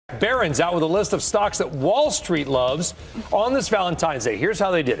Barron's out with a list of stocks that Wall Street loves on this Valentine's Day. Here's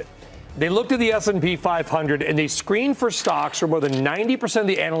how they did it. They looked at the S&P 500 and they screened for stocks where more than 90% of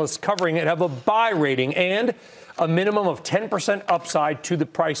the analysts covering it have a buy rating and a minimum of 10% upside to the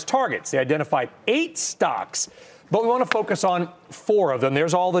price targets. They identified 8 stocks, but we want to focus on 4 of them.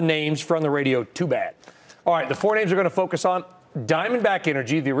 There's all the names for on the radio. Too bad. All right, the 4 names we're going to focus on: Diamondback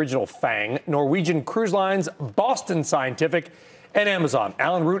Energy, the original FANG, Norwegian Cruise Lines, Boston Scientific, and Amazon.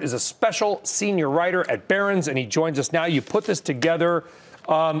 Alan Root is a special senior writer at Barron's, and he joins us now. You put this together.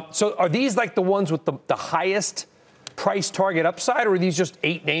 So are these like the ones with the highest price target upside, or are these just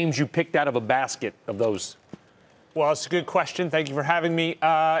 8 names you picked out of a basket of those? Well, it's a good question. Thank you for having me.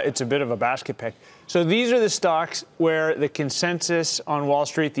 It's a bit of a basket pick. So these are the stocks where the consensus on Wall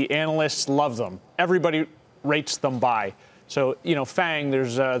Street, the analysts love them. Everybody rates them buy. So, FANG,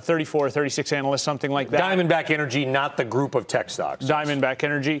 there's 34, 36 analysts, something like that. Diamondback Energy, not the group of tech stocks. Diamondback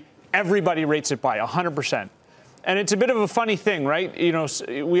Energy. Everybody rates it by 100%. And it's a bit of a funny thing, right?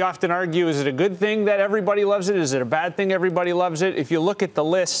 We often argue, is it a good thing that everybody loves it? Is it a bad thing everybody loves it? If you look at the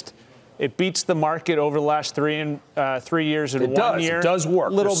list, it beats the market over the last 3 years and 1 year. It does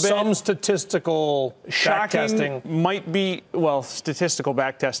work. Little There's bit. Some statistical backtesting. Might be, statistical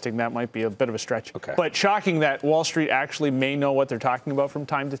backtesting, that might be a bit of a stretch. Okay. But shocking that Wall Street actually may know what they're talking about from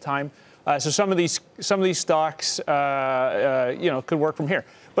time to time. So some of these stocks, could work from here.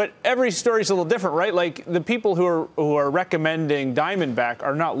 But every story is a little different, right? Like the people who are recommending Diamondback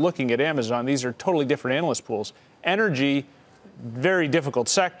are not looking at Amazon. These are totally different analyst pools. Energy, very difficult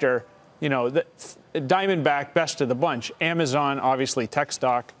sector. Diamondback, best of the bunch. Amazon, obviously tech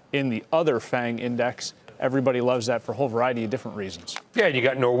stock in the other FANG index. Everybody loves that for a whole variety of different reasons. Yeah, and you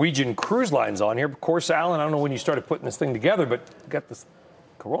got Norwegian Cruise Lines on here. Of course, Alan, I don't know when you started putting this thing together, but you got this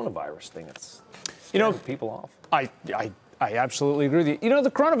coronavirus thing. It's scaring people off. I absolutely agree with you.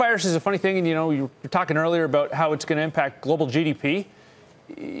 The coronavirus is a funny thing, and you were talking earlier about how it's going to impact global GDP.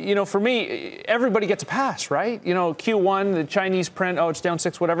 For me, everybody gets a pass, right? Q1, the Chinese print, it's down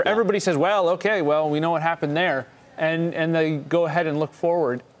 6, whatever. Yeah. Everybody says, we know what happened there. And they go ahead and look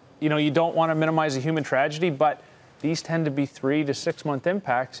forward. You don't want to minimize a human tragedy, but these tend to be 3 to 6 month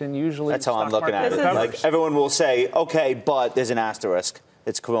impacts, and usually that's how I'm looking at it. Like everyone will say, okay, but there's an asterisk.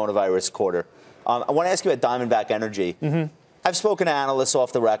 It's coronavirus quarter. I want to ask you about Diamondback Energy. Mm-hmm. I've spoken to analysts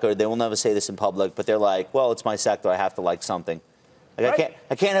off the record. They will never say this in public, but they're like, well, it's my sector. I have to like something. Like, right.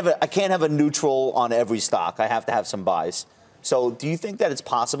 I can't have a neutral on every stock. I have to have some buys. So do you think that it's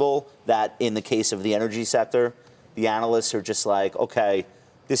possible that in the case of the energy sector, the analysts are just like, okay,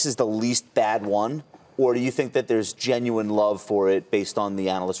 this is the least bad one? Or do you think that there's genuine love for it based on the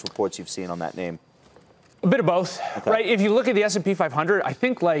analyst reports you've seen on that name? A bit of both, right? If you look at the S&P 500, I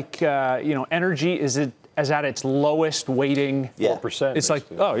think energy is at its lowest weighting. 4%. It's like,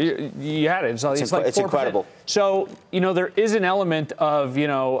 you had it. It's like 4%. It's incredible. So, there is an element of,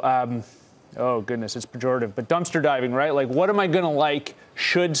 oh goodness, it's pejorative, but dumpster diving, right? Like, what am I going to like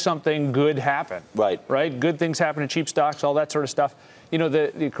should something good happen? Right. Good things happen in cheap stocks, all that sort of stuff.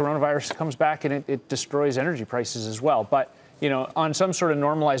 The coronavirus comes back and it destroys energy prices as well. But, on some sort of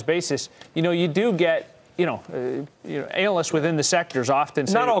normalized basis, you do get, analysts within the sectors often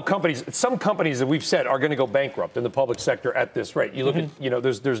say... Not all companies. Some companies that we've said are going to go bankrupt in the public sector at this rate. You look at,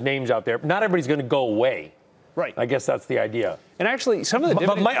 there's names out there. Not everybody's going to go away. Right. I guess that's the idea. And actually, some of the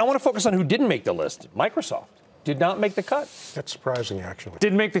But I want to focus on who didn't make the list. Microsoft did not make the cut. That's surprising, actually.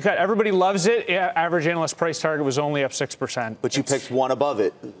 Didn't make the cut. Everybody loves it. Average analyst price target was only up 6%. But you picked one above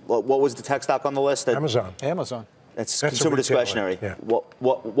it. What was the tech stock on the list? Amazon. That's consumer discretionary. Yeah.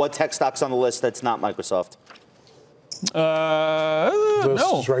 What tech stocks on the list that's not Microsoft?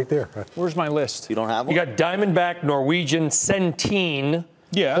 No. Is right there. Where's my list? You don't have one? You got Diamondback, Norwegian, Centene,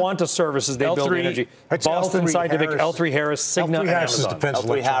 Quanta Services, they build energy. Boston Scientific, L3 Harris, Cigna, and Amazon.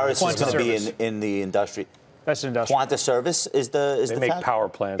 L3 Harris is going to be in the industry. That's industrial. Quanta Service is the They make power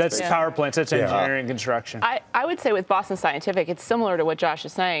plants. That's power plants. That's engineering and construction. I would say with Boston Scientific, it's similar to what Josh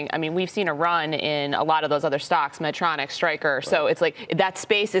is saying. I mean, we've seen a run in a lot of those other stocks, Medtronic, Stryker. Right. So it's like that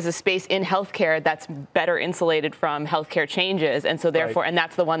space is a space in healthcare that's better insulated from healthcare changes. And so therefore, and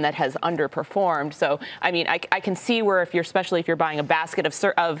that's the one that has underperformed. So, I mean, I can see where especially if you're buying a basket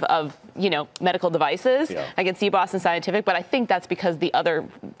of medical devices, I can see Boston Scientific. But I think that's because the other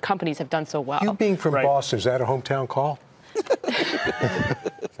companies have done so well. You being from Boston, is that a hometown call?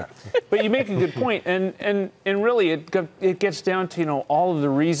 But you make a good point, and really it gets down to all of the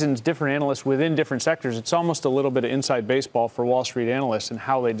reasons different analysts within different sectors. It's almost a little bit of inside baseball for Wall Street analysts and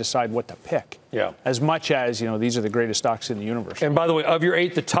how they decide what to pick. Yeah. As much as these are the greatest stocks in the universe. And by the way, of your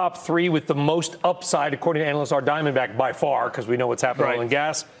 8, the top 3 with the most upside, according to analysts, are Diamondback by far, because we know what's happening in oil and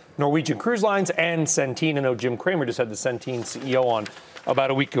gas. Norwegian Cruise Lines, and Centene. I know Jim Cramer just had the Centene CEO on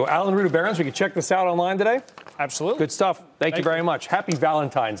about a week ago. Alan Root of Barron's, we can check this out online today. Absolutely. Good stuff. Thank you very much. Happy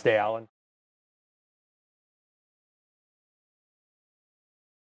Valentine's Day, Alan.